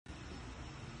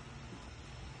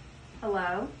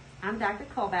Hello, I'm Dr.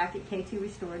 Kulback at K2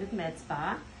 Restorative Med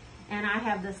Spa, and I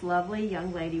have this lovely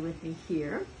young lady with me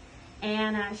here.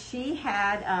 And she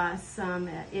had some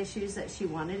issues that she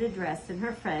wanted addressed in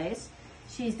her face.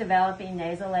 She's developing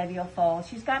nasolabial fold.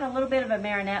 She's got a little bit of a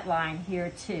Marionette line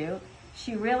here too.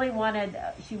 She really wanted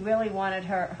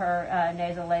her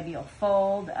nasolabial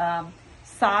fold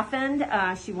softened.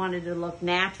 She wanted to look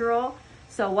natural.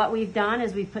 So what we've done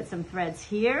is we put some threads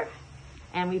here,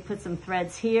 and we put some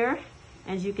threads here.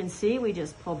 As you can see, we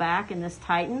just pull back and this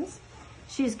tightens.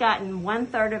 She's gotten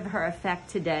 1/3 of her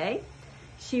effect today.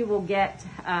 She will get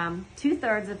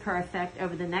 2/3 of her effect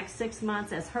over the next 6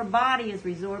 months. As her body is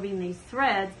resorbing these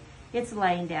threads, it's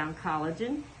laying down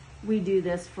collagen. We do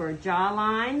this for jaw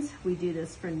lines. We do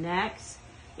this for necks.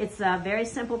 It's a very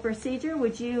simple procedure.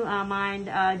 Would you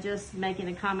mind just making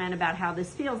a comment about how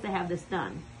this feels to have this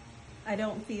done? I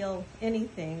don't feel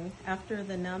anything. After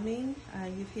the numbing,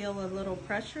 you feel a little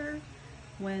pressure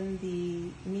when the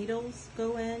needles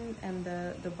go in and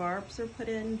the barbs are put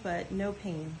in, but no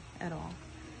pain at all.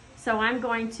 So I'm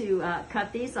going to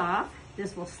cut these off.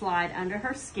 This will slide under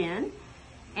her skin,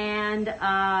 and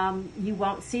you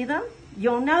won't see them.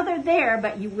 You'll know they're there,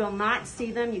 but you will not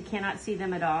see them. You cannot see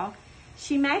them at all.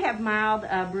 She may have mild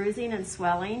bruising and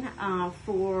swelling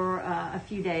for a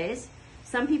few days.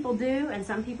 Some people do, and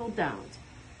some people don't.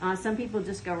 Some people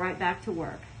just go right back to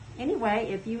work. Anyway,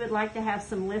 if you would like to have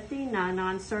some lifting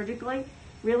non-surgically,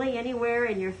 really anywhere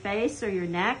in your face or your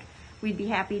neck, we'd be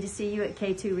happy to see you at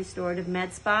K2 Restorative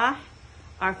Med Spa.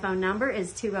 Our phone number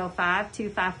is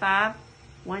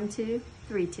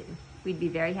 205-255-1232. We'd be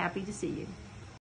very happy to see you.